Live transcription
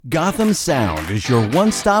Gotham Sound is your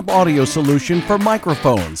one-stop audio solution for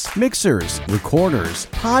microphones, mixers, recorders,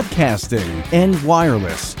 podcasting, and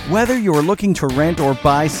wireless. Whether you're looking to rent or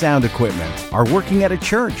buy sound equipment, are working at a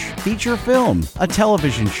church, feature film, a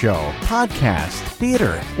television show, podcast,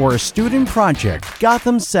 theater, or a student project,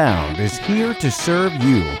 Gotham Sound is here to serve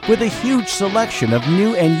you. With a huge selection of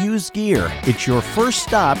new and used gear, it's your first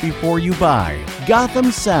stop before you buy.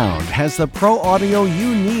 Gotham Sound has the pro audio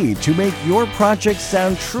you need to make your project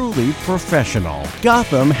sound truly professional.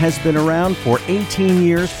 Gotham has been around for 18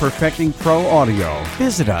 years perfecting pro audio.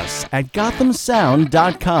 Visit us at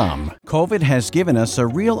gothamsound.com. COVID has given us a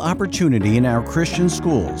real opportunity in our Christian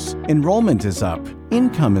schools. Enrollment is up.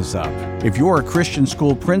 Income is up. If you're a Christian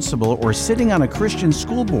school principal or sitting on a Christian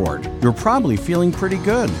school board, you're probably feeling pretty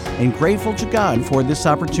good and grateful to God for this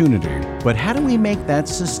opportunity. But how do we make that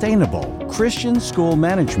sustainable? Christian School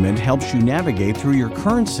Management helps you navigate through your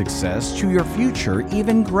current success to your future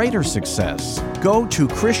even greater success. Go to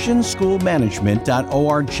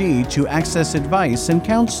christianschoolmanagement.org to access advice and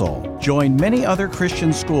counsel. Join many other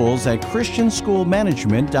Christian schools at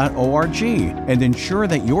christianschoolmanagement.org and ensure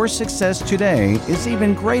that your success today is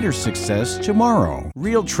even greater success tomorrow.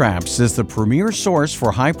 Real Traps is the premier source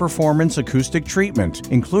for high-performance acoustic treatment,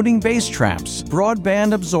 including bass traps,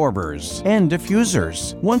 broadband absorbers, and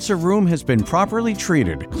diffusers. Once a room has been properly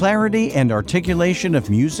treated, clarity and articulation of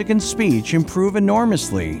music and speech improve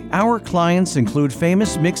enormously. Our clients include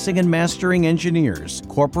famous mixing and mastering engineers,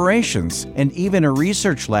 corporations, and even a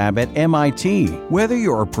research lab at MIT. Whether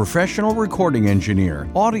you're a professional recording engineer,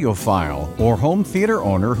 audiophile, or home theater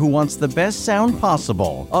owner who wants the best sound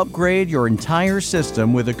possible, upgrade your entire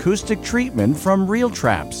system with acoustic treatment from Real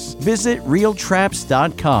Traps. Visit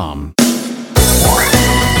realtraps.com.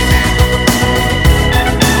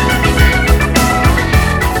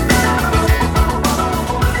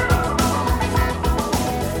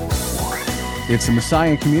 It's a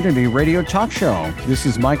Messiah Community Radio Talk Show. This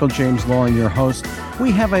is Michael James Lauren, your host. We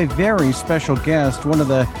have a very special guest, one of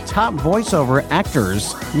the top voiceover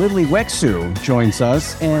actors, Lily Wexu, joins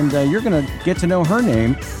us, and you're going to get to know her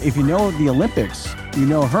name. If you know the Olympics, you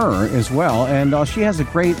know her as well, and she has a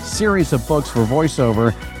great series of books for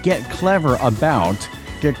voiceover. Get clever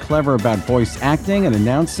about voice acting and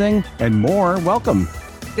announcing and more. Welcome.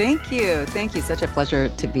 Thank you. Such a pleasure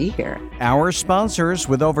to be here. Our sponsors,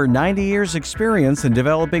 with over 90 years experience in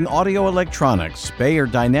developing audio electronics, Bayer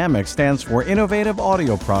Dynamics stands for innovative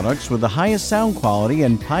audio products with the highest sound quality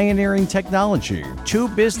and pioneering technology. Two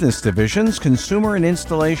business divisions, consumer and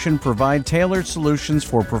installation, provide tailored solutions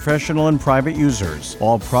for professional and private users.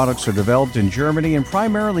 All products are developed in Germany and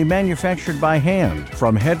primarily manufactured by hand,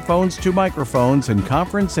 from headphones to microphones and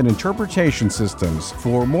conference and interpretation systems.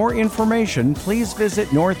 For more information, please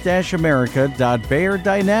visit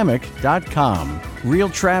north-america.bayerdynamic.com. Real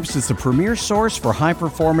Traps is the premier source for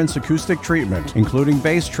high-performance acoustic treatment, including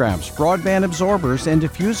bass traps, broadband absorbers, and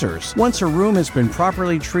diffusers. Once a room has been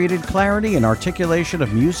properly treated, clarity and articulation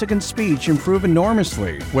of music and speech improve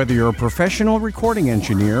enormously. Whether you're a professional recording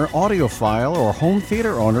engineer, audiophile, or home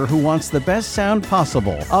theater owner who wants the best sound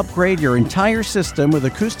possible, upgrade your entire system with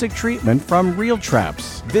acoustic treatment from Real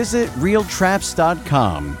Traps. Visit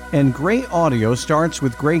realtraps.com. And great audio starts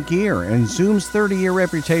with great gear, and Zoom's 30-year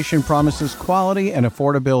reputation promises quality and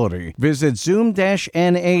affordability. Visit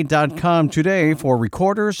zoom-na.com today for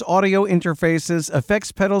recorders, audio interfaces,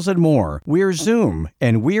 effects pedals, and more. We're Zoom,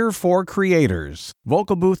 and we're for creators.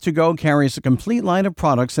 Vocal Booth To Go carries a complete line of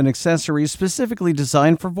products and accessories specifically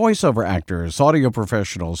designed for voiceover actors, audio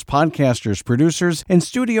professionals, podcasters, producers, and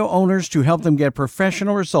studio owners to help them get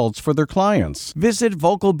professional results for their clients. Visit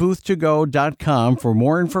vocalbooth2go.com for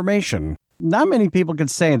more information. Not many people could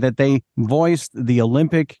say that they voiced the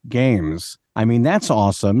Olympic Games. I mean, that's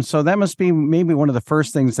awesome. So that must be maybe one of the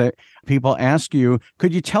first things that people ask you.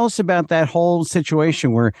 Could you tell us about that whole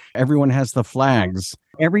situation where everyone has the flags,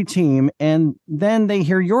 every team, and then they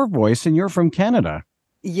hear your voice and you're from Canada?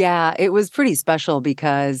 Yeah, it was pretty special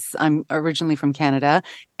because I'm originally from Canada,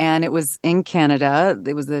 and it was in Canada.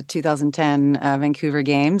 It was the 2010 Vancouver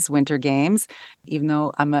Games, Winter Games. Even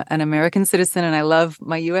though I'm an American citizen and I love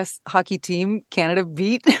my U.S. hockey team, Canada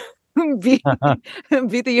beat beat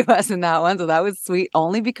the U.S. in that one. So that was sweet,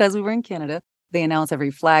 only because we were in Canada. They announce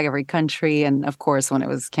every flag, every country. And of course, when it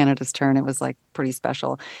was Canada's turn, it was like pretty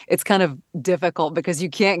special. It's kind of difficult because you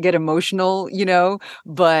can't get emotional,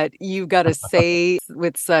 but you got to say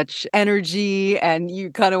with such energy and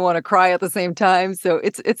you kind of want to cry at the same time. So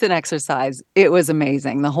it's an exercise. It was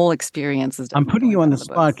amazing. The whole experience is. I'm putting you on the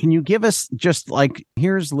spot. Can you give us just like,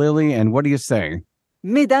 here's Lily and what do you say?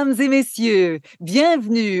 Mesdames et messieurs,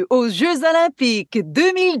 bienvenue aux Jeux Olympiques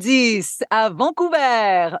 2010 à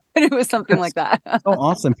Vancouver. It was something like that. So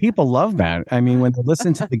awesome. People love that. I mean, when they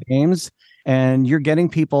listen to the games and you're getting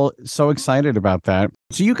people so excited about that.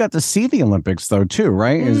 So you got to see the Olympics though, too,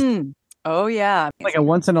 right? It's Oh, yeah. like a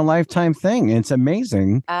once in a lifetime thing. It's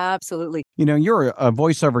amazing. Absolutely. You know, you're a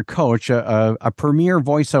voiceover coach, a premier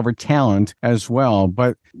voiceover talent as well,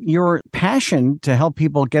 but your passion to help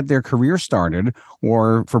people get their career started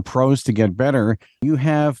or for pros to get better, you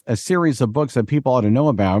have a series of books that people ought to know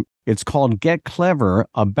about. It's called Get Clever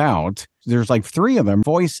About. There's like 3 of them,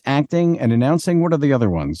 voice acting and announcing. What are the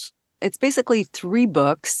other ones? It's basically 3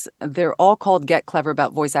 books. They're all called Get Clever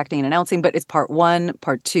About Voice Acting and Announcing, but it's part 1,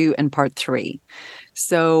 part 2, and part 3.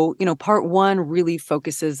 So, part 1 really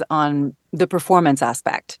focuses on the performance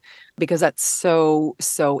aspect because that's so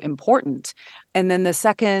important. And then the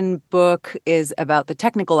second book is about the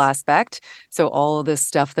technical aspect. So all of this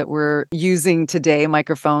stuff that we're using today,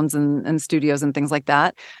 microphones and studios and things like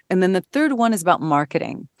that. And then the third one is about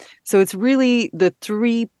marketing. So it's really the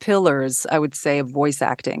 3 pillars, I would say, of voice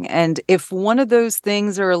acting. And if one of those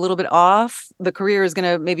things are a little bit off, the career is going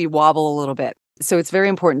to maybe wobble a little bit. So it's very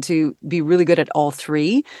important to be really good at all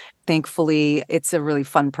 3. Thankfully, it's a really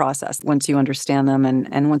fun process once you understand them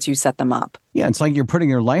and once you set them up. Yeah, it's like you're putting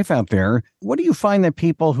your life out there. What do you find that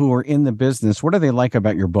people who are in the business, what do they like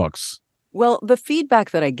about your books? Well, the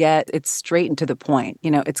feedback that I get, it's straight and to the point.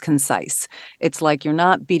 It's concise. It's like you're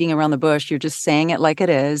not beating around the bush. You're just saying it like it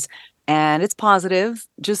is. And it's positive,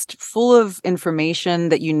 just full of information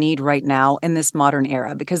that you need right now in this modern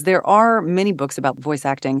era, because there are many books about voice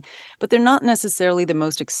acting, but they're not necessarily the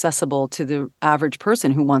most accessible to the average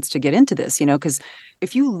person who wants to get into this, because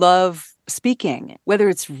if you love speaking, whether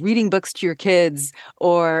it's reading books to your kids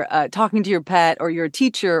or talking to your pet or you're a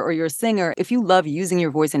teacher or you're a singer, if you love using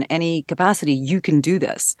your voice in any capacity, you can do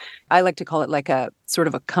this. I like to call it like a sort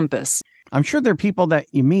of a compass. I'm sure there are people that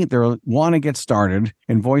you meet that want to get started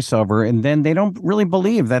in voiceover, and then they don't really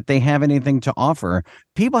believe that they have anything to offer.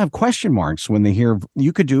 People have question marks when they hear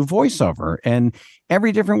you could do voiceover, and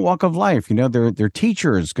every different walk of life. They're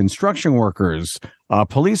teachers, construction workers,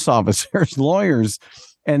 police officers, lawyers,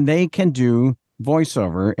 and they can do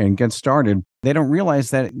voiceover and get started. They don't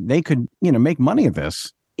realize that they could, make money at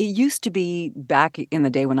this. It used to be back in the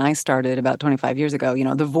day when I started about 25 years ago,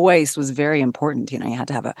 the voice was very important. You had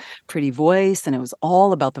to have a pretty voice and it was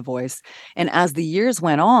all about the voice. And as the years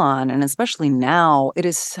went on, and especially now, it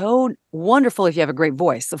is so wonderful if you have a great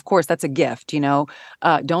voice. Of course, that's a gift,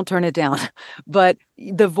 don't turn it down. But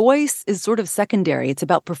the voice is sort of secondary. It's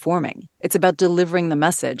about performing. It's about delivering the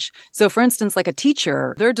message. So for instance, like a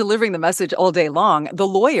teacher, they're delivering the message all day long. The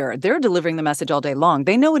lawyer, they're delivering the message all day long.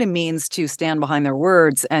 They know what it means to stand behind their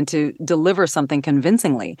words and to deliver something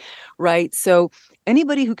convincingly, right? So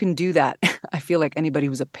anybody who can do that, I feel like anybody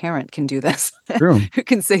who's a parent can do this, True. who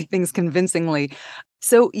can say things convincingly.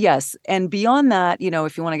 So yes, and beyond that,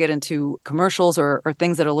 if you want to get into commercials or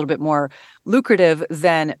things that are a little bit more lucrative,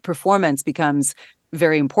 then performance becomes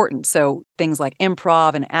very important. So things like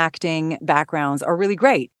improv and acting backgrounds are really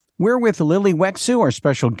great. We're with Lily Wexu, our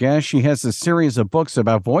special guest. She has a series of books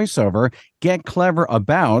about voiceover. Get Clever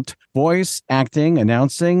About voice, acting,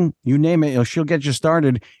 announcing, you name it. She'll get you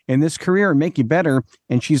started in this career and make you better.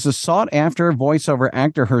 And she's a sought-after voiceover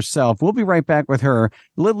actor herself. We'll be right back with her,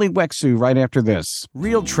 Lily Wexu, right after this.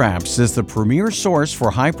 Real Traps is the premier source for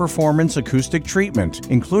high-performance acoustic treatment,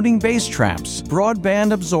 including bass traps,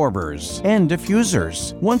 broadband absorbers, and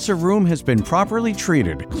diffusers. Once a room has been properly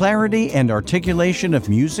treated, clarity and articulation of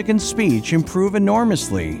music and speech improve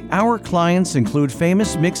enormously. Our clients include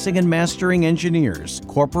famous mixing and mastering engineers,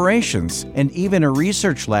 corporations, and even a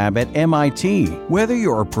research lab at MIT. Whether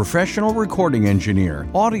you're a professional recording engineer,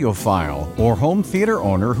 audiophile, or home theater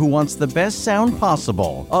owner who wants the best sound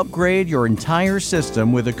possible, upgrade your entire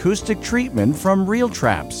system with acoustic treatment from Real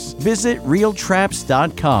Traps. Visit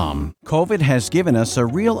realtraps.com. COVID has given us a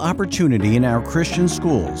real opportunity in our Christian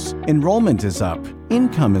schools. Enrollment is up.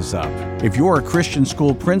 Income is up. If you're a Christian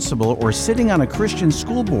school principal or sitting on a Christian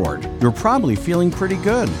school board, you're probably feeling pretty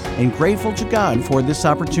good and grateful to God for this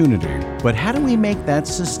opportunity. But how do we make that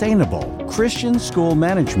sustainable? Christian School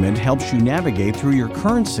Management helps you navigate through your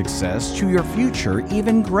current success to your future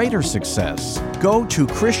even greater success. Go to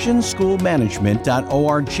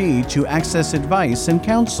christianschoolmanagement.org to access advice and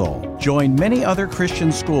counsel. Join many other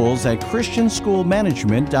Christian schools at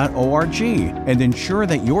christianschoolmanagement.org and ensure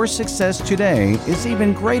that your success today is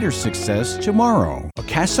even greater success tomorrow.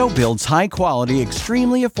 Acaso builds high-quality,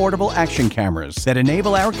 extremely affordable action cameras that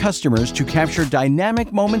enable our customers to capture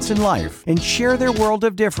dynamic moments in life and share their world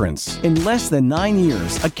of difference. In less than 9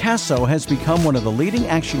 years, Acaso has become one of the leading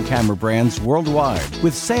action camera brands worldwide,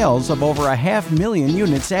 with sales of over 500,000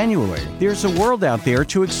 units annually. There's a world out there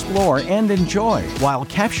to explore and enjoy while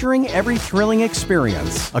capturing every thrilling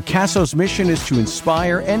experience. Acaso's mission is to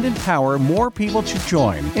inspire and empower more people to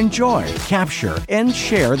join, enjoy, capture, and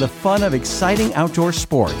share the fun of exciting outdoor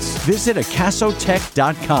sports. Visit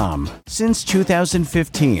acasotech.com. Since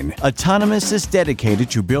 2015, Autonomous is dedicated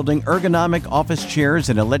to building ergonomic office chairs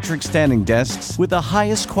and electric standing desks with the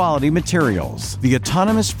highest quality materials. The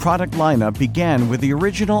Autonomous product lineup began with the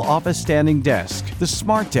original office standing desk, the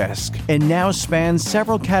Smart Desk, and now spans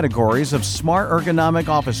several categories of smart ergonomic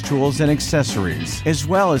office tools and accessories, as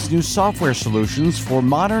well as new software solutions for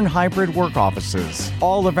modern hybrid work offices.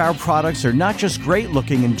 All of our products are not just great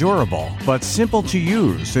looking and durable, but simple to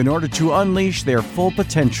use in order to unleash their full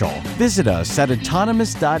potential. Visit us at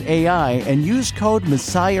autonomous.ai and use code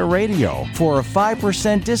Messiah Radio for a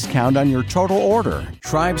 5% discount on your total order.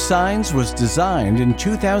 Tribe Signs was designed in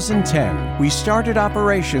 2010. We started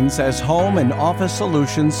operations as home and office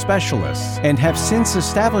solutions specialists and have since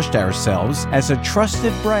established ourselves as a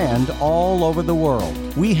trusted brand all over the world.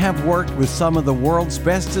 We have worked with some of the world's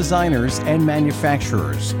best designers and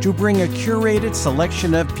manufacturers to bring a curated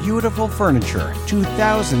selection of beautiful furniture to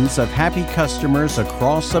thousands of happy customers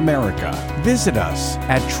across America. Visit us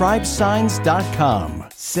at tribesigns.com.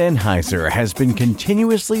 Sennheiser has been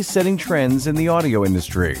continuously setting trends in the audio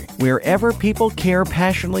industry. Wherever people care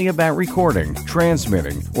passionately about recording,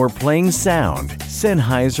 transmitting, or playing sound,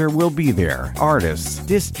 Sennheiser will be there. Artists,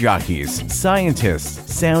 disc jockeys,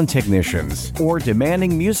 scientists, sound technicians, or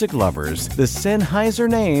demanding music lovers, the Sennheiser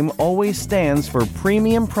name always stands for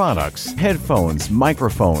premium products, headphones,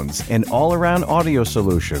 microphones, and all-around audio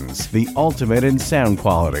solutions, the ultimate in sound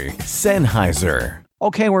quality. Sennheiser.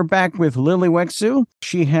 Okay, we're back with Lily Wexu.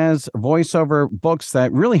 She has voiceover books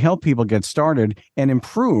that really help people get started and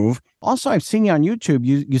improve. Also, I've seen you on YouTube.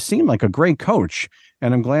 You seem like a great coach,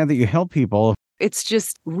 and I'm glad that you help people. It's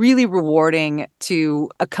just really rewarding to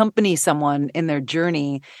accompany someone in their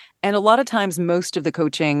journey. And a lot of times, most of the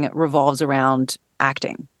coaching revolves around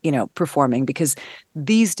acting, performing, because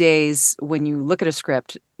these days, when you look at a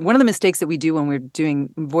script, one of the mistakes that we do when we're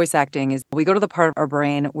doing voice acting is we go to the part of our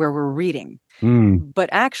brain where we're reading. But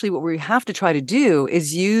actually, what we have to try to do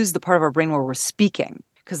is use the part of our brain where we're speaking,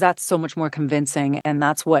 because that's so much more convincing. And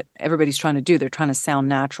that's what everybody's trying to do. They're trying to sound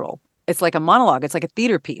natural. It's like a monologue. It's like a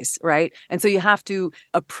theater piece, right? And so you have to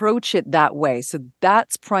approach it that way. So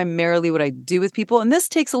that's primarily what I do with people. And this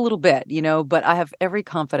takes a little bit, but I have every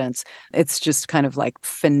confidence. It's just kind of like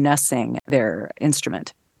finessing their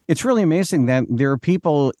instrument. It's really amazing that there are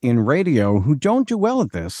people in radio who don't do well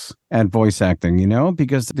at this, at voice acting,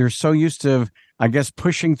 because they're so used to, I guess,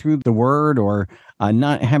 pushing through the word or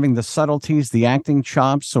not having the subtleties, the acting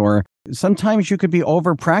chops, or sometimes you could be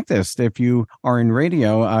over-practiced if you are in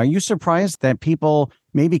radio. Are you surprised that people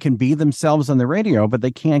maybe can be themselves on the radio, but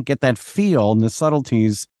they can't get that feel and the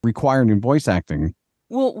subtleties required in voice acting?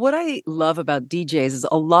 Well, what I love about DJs is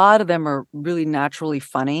a lot of them are really naturally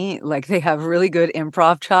funny. Like they have really good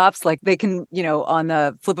improv chops. Like they can, on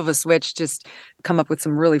the flip of a switch, just come up with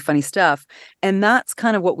some really funny stuff. And that's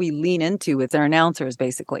kind of what we lean into with our announcers,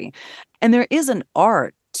 basically. And there is an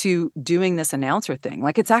art to doing this announcer thing.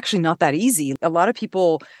 Like it's actually not that easy. A lot of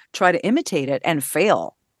people try to imitate it and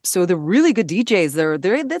fail. So the really good DJs,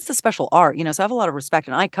 that's a special art, so I have a lot of respect,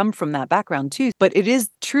 and I come from that background too. But it is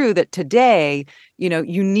true that today,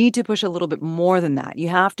 you need to push a little bit more than that. You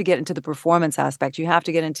have to get into the performance aspect. You have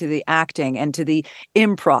to get into the acting and to the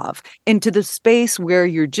improv, into the space where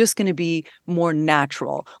you're just going to be more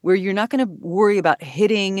natural, where you're not going to worry about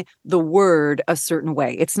hitting the word a certain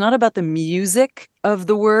way. It's not about the music of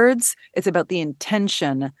the words. It's about the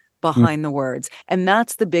intention behind the words. And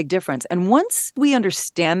that's the big difference. And once we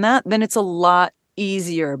understand that, then it's a lot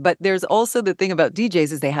easier. But there's also the thing about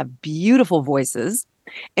DJs is they have beautiful voices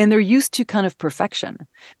and they're used to kind of perfection,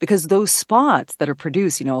 because those spots that are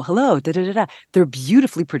produced, hello, da-da-da-da, they're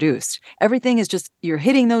beautifully produced. Everything is just, you're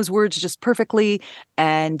hitting those words just perfectly.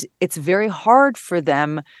 And it's very hard for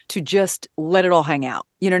them to just let it all hang out.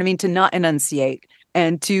 You know what I mean? To not enunciate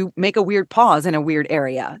and to make a weird pause in a weird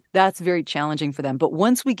area. That's very challenging for them. But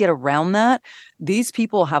once we get around that, these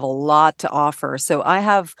people have a lot to offer. So I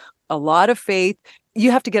have a lot of faith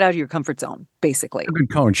You have to get out of your comfort zone, basically. A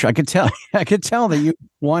good coach. I could tell. I could tell that you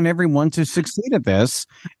want everyone to succeed at this.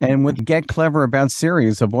 And with Get Clever About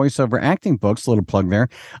Series, a voiceover acting books, little plug there.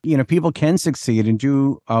 People can succeed and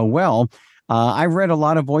do well. I've read a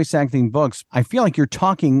lot of voice acting books. I feel like you're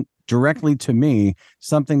talking directly to me,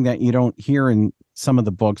 something that you don't hear in some of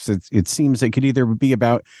the books. It seems it could either be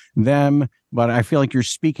about them, but I feel like you're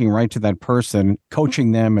speaking right to that person,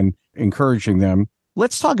 coaching them and encouraging them.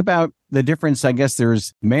 Let's talk about the difference. I guess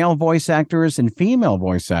there's male voice actors and female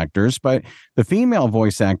voice actors, but the female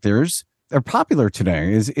voice actors are popular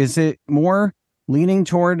today. Is it more leaning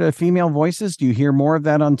toward female voices? Do you hear more of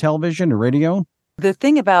that on television or radio? The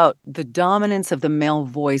thing about the dominance of the male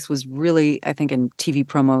voice was really, I think, in TV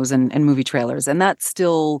promos and movie trailers. And that's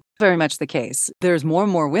still very much the case. There's more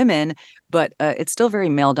and more women, but it's still very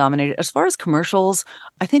male dominated. As far as commercials,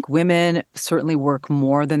 I think women certainly work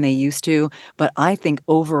more than they used to. But I think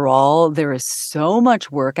overall, there is so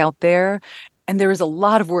much work out there. And there is a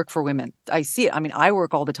lot of work for women. I see it. I mean, I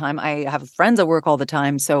work all the time. I have friends that work all the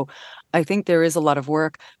time. So I think there is a lot of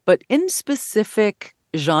work. But in specific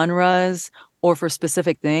genres or for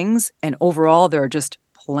specific things, and overall, there are just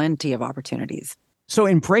plenty of opportunities. So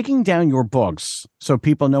in breaking down your books, so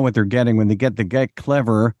people know what they're getting when they get the Get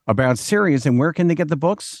Clever About series, and where can they get the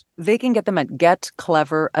books? They can get them at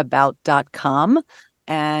getcleverabout.com.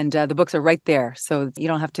 And the books are right there. So you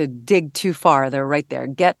don't have to dig too far. They're right there.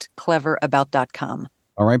 Getcleverabout.com.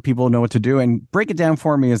 All right, people know what to do. And break it down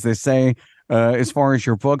for me, as they say, as far as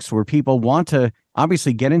your books, where people want to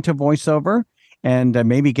obviously get into voiceover and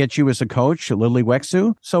maybe get you as a coach, Lily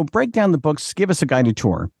Wexu. So break down the books. Give us a guided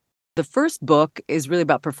tour. The first book is really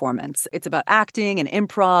about performance. It's about acting and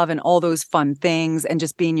improv and all those fun things and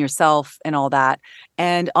just being yourself and all that.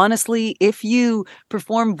 And honestly, if you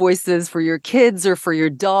perform voices for your kids or for your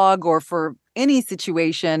dog or for any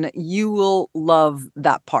situation, you will love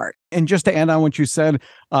that part. And just to add on what you said,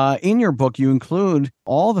 in your book, you include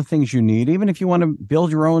all the things you need. Even if you want to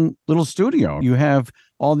build your own little studio, you have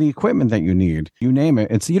all the equipment that you need, you name it.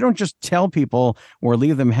 And so you don't just tell people or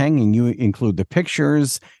leave them hanging. You include the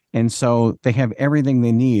pictures. And so they have everything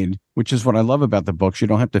they need, which is what I love about the books. You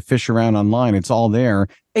don't have to fish around online. It's all there.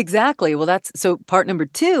 Exactly. Well, that's so part number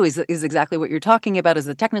 2 is exactly what you're talking about, is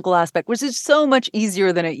the technical aspect, which is so much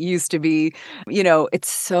easier than it used to be. You know,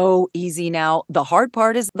 it's so easy now. The hard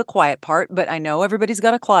part is the quiet part, but I know everybody's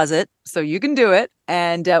got a closet, so you can do it.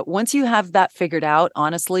 And once you have that figured out,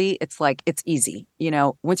 honestly, it's like, it's easy. You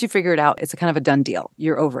know, once you figure it out, it's a kind of a done deal.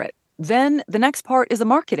 You're over it. Then the next part is the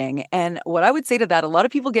marketing. And what I would say to that, a lot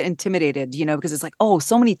of people get intimidated, you know, because it's like, oh,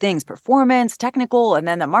 so many things, performance, technical, and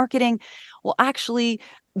then the marketing. Well, actually,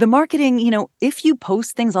 the marketing, you know, if you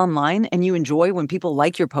post things online and you enjoy when people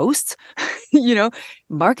like your posts, you know,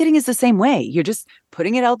 marketing is the same way. You're just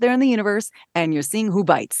putting it out there in the universe and you're seeing who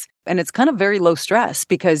bites. And it's kind of very low stress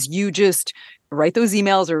because you just write those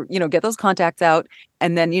emails or, you know, get those contacts out.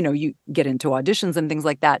 And then, you know, you get into auditions and things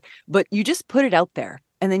like that. But you just put it out there.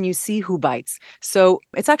 And then you see who bites. So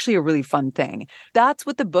it's actually a really fun thing. That's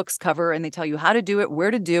what the books cover. And they tell you how to do it,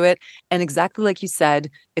 where to do it. And exactly like you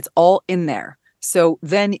said, it's all in there. So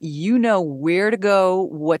then you know where to go,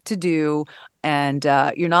 what to do. And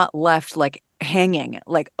you're not left like hanging,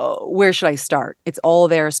 like, oh, where should I start? It's all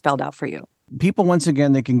there spelled out for you. People, once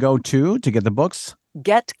again, they can go to get the books.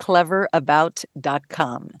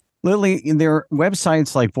 Getcleverabout.com. Lily, there are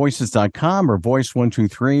websites like voices.com or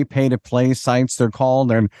Voice123, pay-to-play sites, they're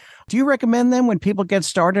called. And do you recommend them when people get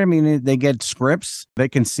started? I mean, they get scripts, they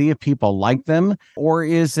can see if people like them, or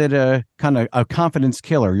is it a kind of a confidence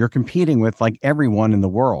killer? You're competing with like everyone in the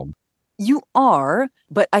world. You are,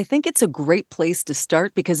 but I think it's a great place to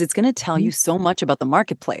start because it's going to tell you so much about the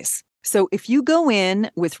marketplace. So if you go in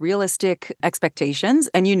with realistic expectations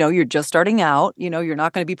and you know you're just starting out, you know you're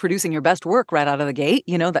not going to be producing your best work right out of the gate,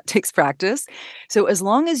 you know that takes practice. So as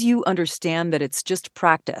long as you understand that it's just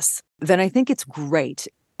practice, then I think it's great.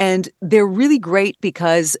 And they're really great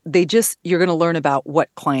because you're going to learn about what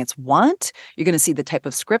clients want. You're going to see the type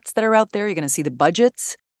of scripts that are out there. You're going to see the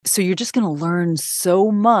budgets. So you're just going to learn so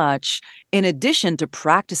much in addition to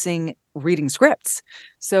practicing reading scripts.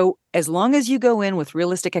 So as long as you go in with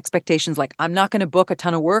realistic expectations, like I'm not going to book a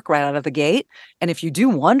ton of work right out of the gate. And if you do,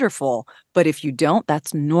 wonderful. But if you don't,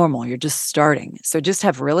 that's normal. You're just starting. So just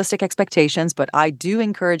have realistic expectations. But I do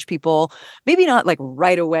encourage people, maybe not like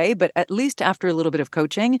right away, but at least after a little bit of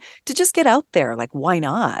coaching, to just get out there. Like, why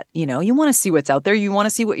not? You know, you want to see what's out there. You want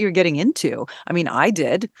to see what you're getting into. I mean, I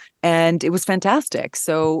did, and it was fantastic.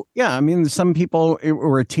 So yeah, I mean, some people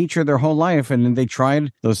were a teacher their whole life and they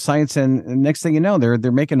tried those sites and next thing you know,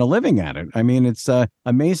 they're making a living at it. I mean, it's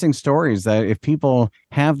amazing stories that if people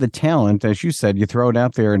have the talent, as you said, you throw it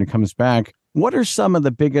out there and it comes back. What are some of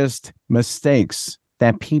the biggest mistakes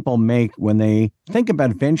that people make when they think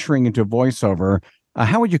about venturing into voiceover?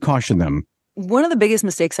 How would you caution them? One of the biggest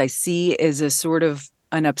mistakes I see is a sort of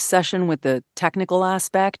an obsession with the technical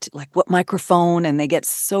aspect, like what microphone, and they get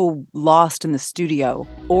so lost in the studio,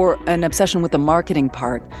 or an obsession with the marketing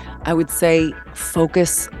part. I would say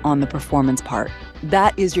focus on the performance part.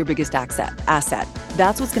 That is your biggest asset.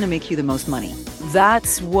 That's what's going to make you the most money.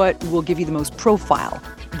 That's what will give you the most profile.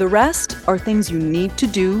 The rest are things you need to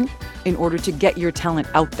do in order to get your talent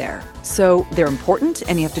out there. So they're important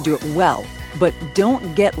and you have to do it well. But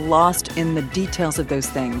don't get lost in the details of those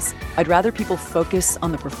things. I'd rather people focus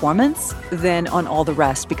on the performance than on all the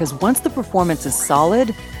rest, because once the performance is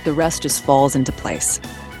solid, the rest just falls into place.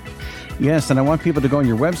 Yes, and I want people to go on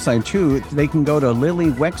your website too. They can go to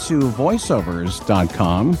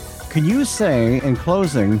liliwexuvoiceovers.com. Can you say in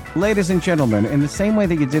closing, ladies and gentlemen, in the same way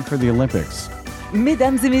that you did for the Olympics?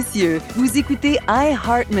 Mesdames et messieurs, vous écoutez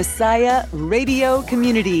iHeart Messiah Radio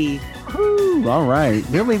Community. Woo, all right.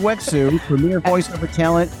 Lili Wexu, premier voiceover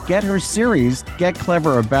talent. Get her series, Get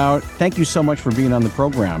Clever About. Thank you so much for being on the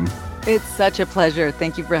program. It's such a pleasure.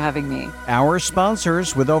 Thank you for having me. Our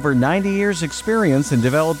sponsors, with over 90 years experience in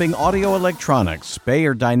developing audio electronics,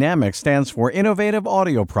 Bayer Dynamics stands for innovative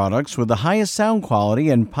audio products with the highest sound quality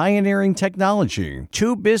and pioneering technology.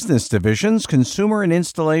 Two business divisions, consumer and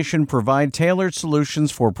installation, provide tailored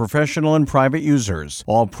solutions for professional and private users.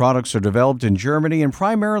 All products are developed in Germany and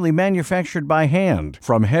primarily manufactured by hand,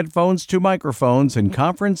 from headphones to microphones and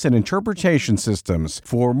conference and interpretation systems.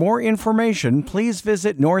 For more information, please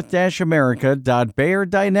visit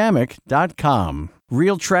north-america.bayerdynamic.com.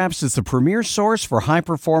 Real Traps is the premier source for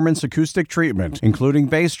high-performance acoustic treatment, including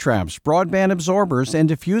bass traps, broadband absorbers, and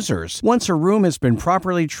diffusers. Once a room has been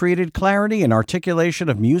properly treated, clarity and articulation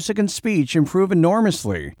of music and speech improve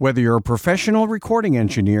enormously. Whether you're a professional recording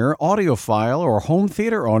engineer, audiophile, or home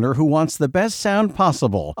theater owner who wants the best sound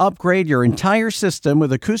possible, upgrade your entire system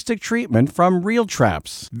with acoustic treatment from Real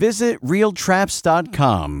Traps. Visit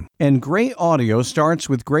realtraps.com. And great audio starts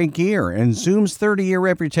with great gear, and Zoom's 30-year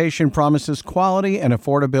reputation promises quality and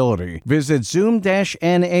affordability. Visit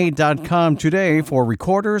zoom-na.com today for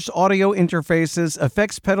recorders, audio interfaces,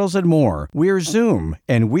 effects pedals, and more. We're Zoom,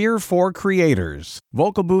 and we're for creators.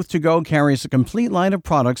 Vocal Booth To Go carries a complete line of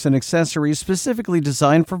products and accessories specifically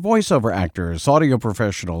designed for voiceover actors, audio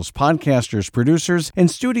professionals, podcasters, producers,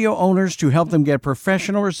 and studio owners to help them get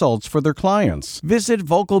professional results for their clients. Visit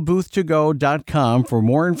vocalboothtogo.com for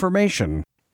more information.